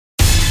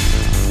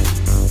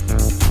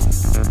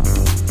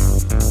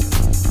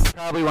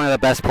Probably one of the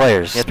best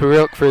players. Yeah,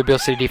 for the Beal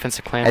City defense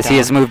to clamp as down. he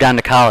has moved on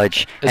to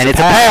college. And it's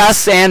a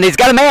pass, and he's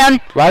got a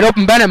man. Wide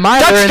open Bennett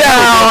Myler.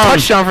 Touchdown!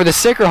 Touchdown for the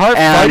Sacred Heart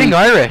Fighting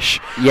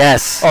Irish.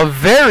 Yes. A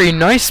very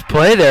nice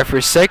play there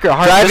for Sacred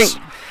Heart.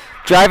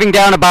 Driving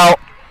down about,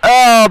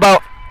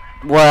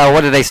 well, what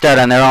did they start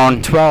on their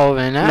own? 12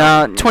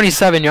 and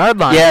 27-yard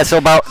line. Yeah, so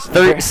about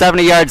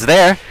 70 yards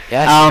there.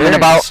 Yes, and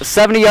about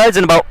 70 yards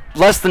in about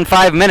less than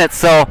 5 minutes,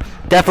 so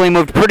definitely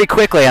moved pretty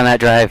quickly on that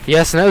drive.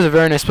 Yes, and that was a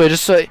very nice play.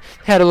 Just so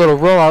had a little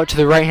rollout to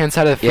the right-hand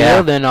side of the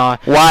field, and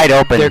wide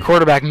open. Their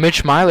quarterback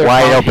Mitch Myler,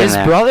 wide open his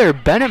brother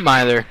Bennett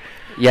Myler,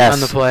 on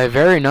the play.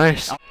 Very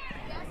nice.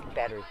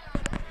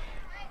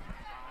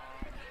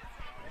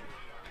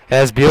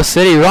 As Beal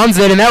City runs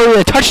it, and that was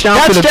a touchdown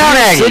for the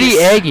Beal City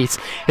Aggies.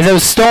 As that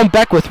was Stone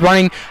Beckwith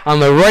running on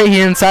the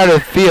right-hand side of the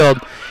field,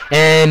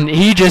 and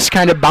he just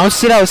kind of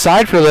bounced it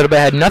outside for a little bit,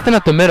 had nothing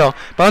up the middle,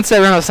 bounced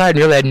that around outside,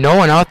 nearly had no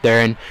one out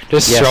there, and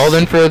just strolled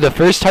in for the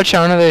first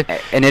touchdown of the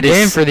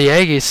game for the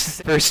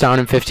Aggies. First down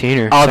and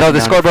 15. Although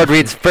the scoreboard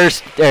reads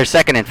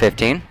second and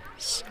 15.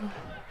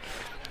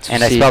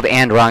 And I spelled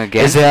 "and" wrong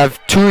again. As they have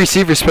two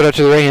receivers split up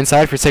to the right-hand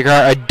side for Sacred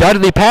Heart. A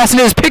Dudley pass,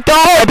 and it was picked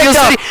off.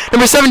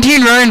 Number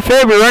 17, Ryan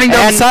Faber, running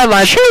down the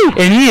sideline,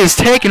 and he is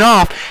taken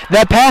off.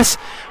 That pass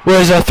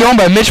was thrown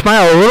by Mitch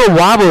Myler, a little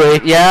wobbly,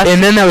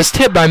 and then that was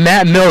tipped by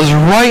Matt Mills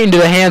right into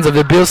the hands of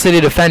the Beal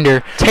City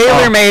defender.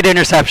 Tailor-made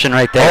interception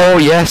right there. Oh,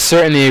 yes,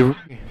 certainly.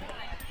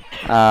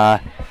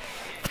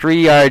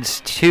 3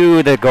 yards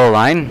to the goal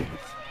line,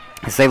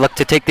 as they look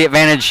to take the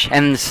advantage,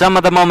 and some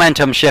of the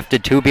momentum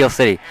shifted to Beal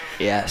City.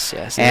 Yes,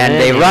 yes. And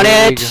they run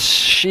it. Run up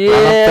the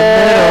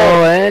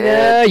middle.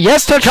 And,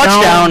 yes,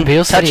 touchdown.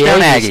 Beal City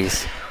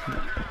Aggies.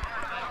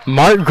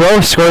 Mark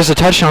Gross scores a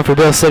touchdown for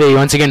Beal City.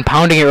 Once again,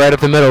 pounding it right up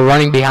the middle,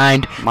 running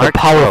behind the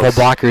powerful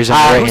blockers on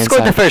the right-hand side. Who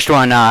scored the first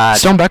one?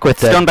 Stone Beckwith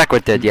did. Stone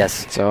Beckwith did,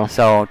 yes.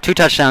 So 2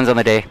 touchdowns on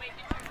the day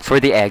for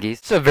the Aggies.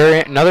 It's as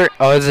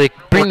they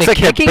bring the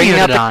kicking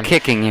unit on.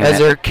 As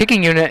their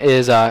kicking unit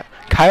is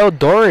Kyle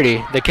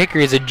Doherty, the kicker.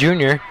 Is a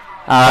junior,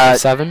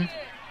 7.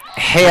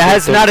 He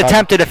has not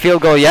attempted a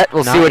field goal yet.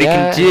 We'll see what he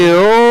can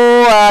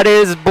do. It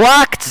is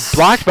blocked.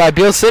 Blocked by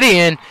Beal City,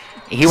 and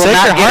he will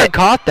not get it.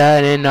 Caught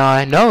that, and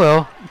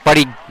no, but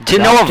he to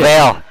no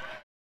avail.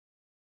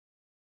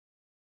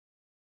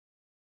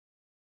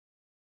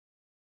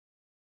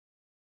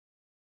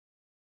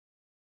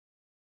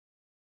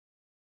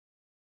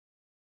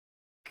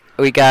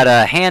 We got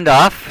a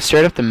handoff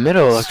straight up the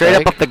middle,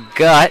 straight up the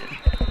gut.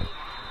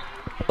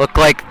 Looked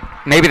like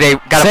maybe they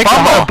got a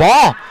fumble.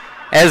 Ball.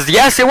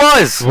 Yes, it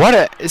was. What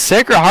a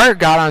Sacred Heart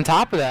got on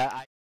top of that.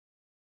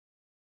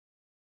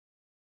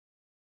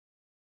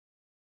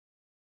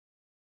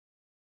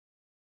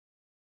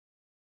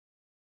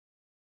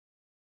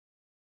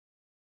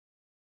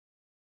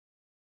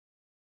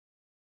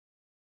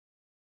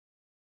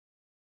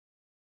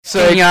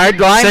 Yard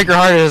line. Sacred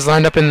Heart is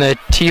lined up in the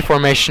T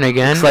formation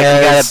again. Looks like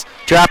he got a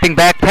dropping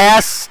back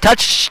pass,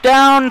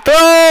 touchdown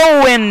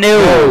throw, and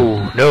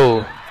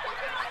no.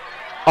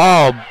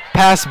 Oh,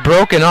 pass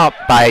broken up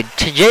by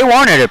T.J.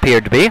 Warner, it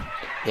appeared to be.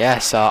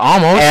 Yes,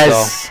 almost.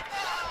 As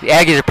the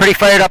Aggies are pretty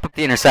fired up with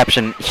the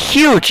interception.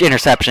 Huge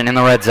interception in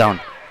the red zone.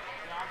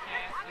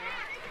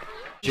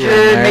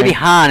 Maybe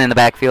Hahn in the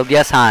backfield.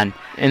 Yes, Hahn.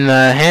 And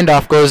the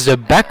handoff goes to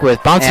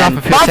Beckwith. Bouncing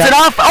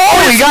off.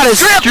 Oh, he got it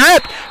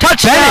stripped.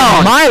 Touchdown.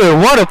 Bennett Myler.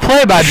 What a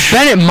play by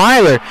Bennett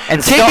Myler.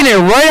 And taking it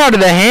right out of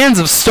the hands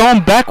of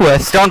Stone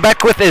Beckwith. Stone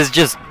Beckwith is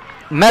just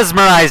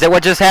mesmerized at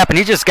what just happened.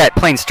 He just got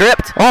plain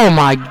stripped. Oh,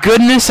 my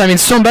goodness. I mean,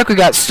 Stone Beckwith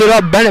got stood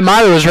up. Bennett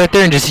Myler was right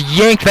there and just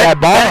yanked that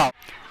ball out.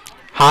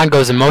 Hahn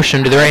goes in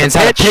motion to the right hand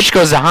side. Pitch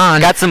goes to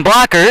Hahn. Got some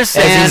blockers.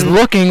 As he's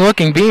looking,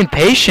 being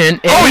patient.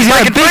 And he's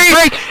got a big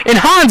break. And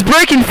Hahn's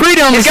breaking free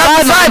down the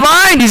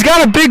sideline. He's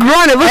got a big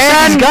run. It looks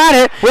like he's got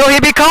it. Will he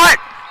be caught?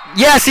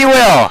 Yes, he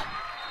will.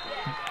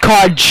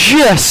 Caught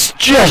just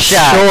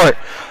short.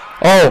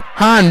 Oh,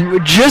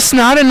 Hahn, just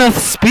not enough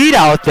speed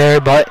out there,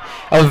 but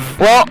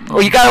well,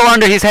 you got to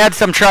wonder, he's had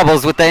some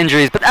troubles with the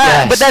injuries, but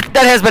that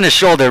has been his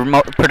shoulder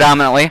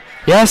predominantly.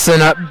 Yes,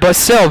 and but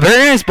still,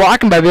 very nice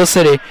blocking by Beal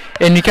City,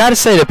 and you got to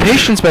say the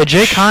patience by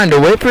Jake Hahn to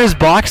wait for his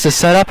blocks to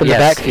set up in the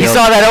backfield. He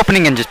saw that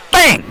opening and just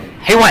bang,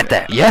 he went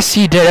there. Yes,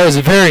 he did. That was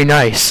very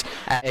nice.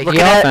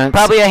 Looking at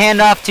probably a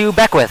handoff to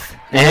Beckwith.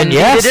 And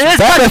yes,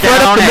 Beckwith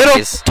right up the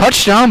middle.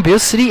 Touchdown, Beal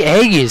City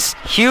Aggies.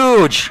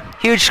 Huge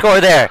score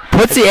there.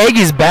 Puts the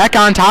Aggies back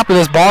on top of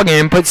this ball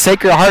game. Puts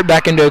Sacred Heart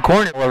back into a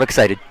corner. We're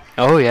excited.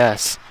 Oh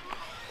yes.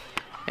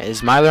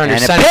 As Myler under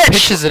center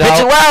pitches it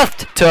out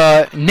left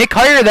to Nick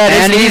Heyer.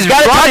 And he's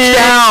got a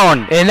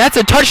touchdown. And that's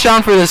a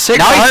touchdown for the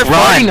Sacred Heart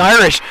Fighting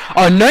Irish.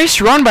 A nice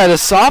run by the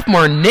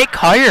sophomore Nick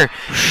Heyer,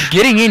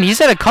 getting in. He's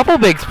had a couple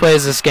big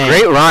plays this game.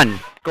 Great run.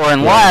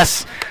 Scoring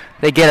less,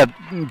 they get a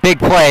big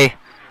play,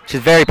 which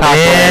is very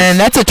popular. And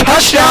that's a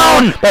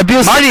touchdown by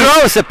Beal City. Mark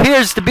Gross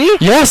appears to be.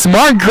 Yes,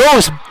 Mark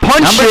Gross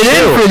punched it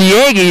in for the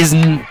Aggies.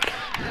 And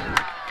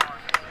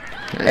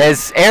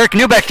as Eric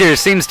Neubechter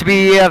seems to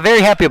be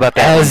very happy about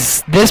that.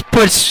 As this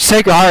puts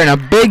Sacred Heart in a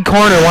big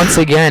corner once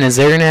again, as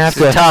they're going to have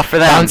to tough for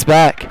them. bounce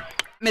back.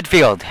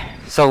 midfield.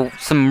 So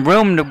some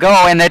room to go,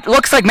 and it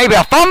looks like maybe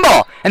a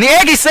fumble. And the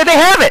Aggies say they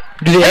have it.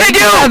 Do the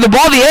Aggies have the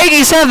ball? The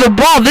Aggies have the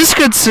ball. This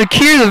could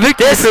secure the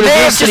victory for the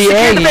Beal City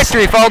Aggies. The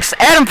victory, folks.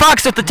 Adam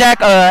Fox with the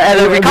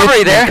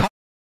recovery there.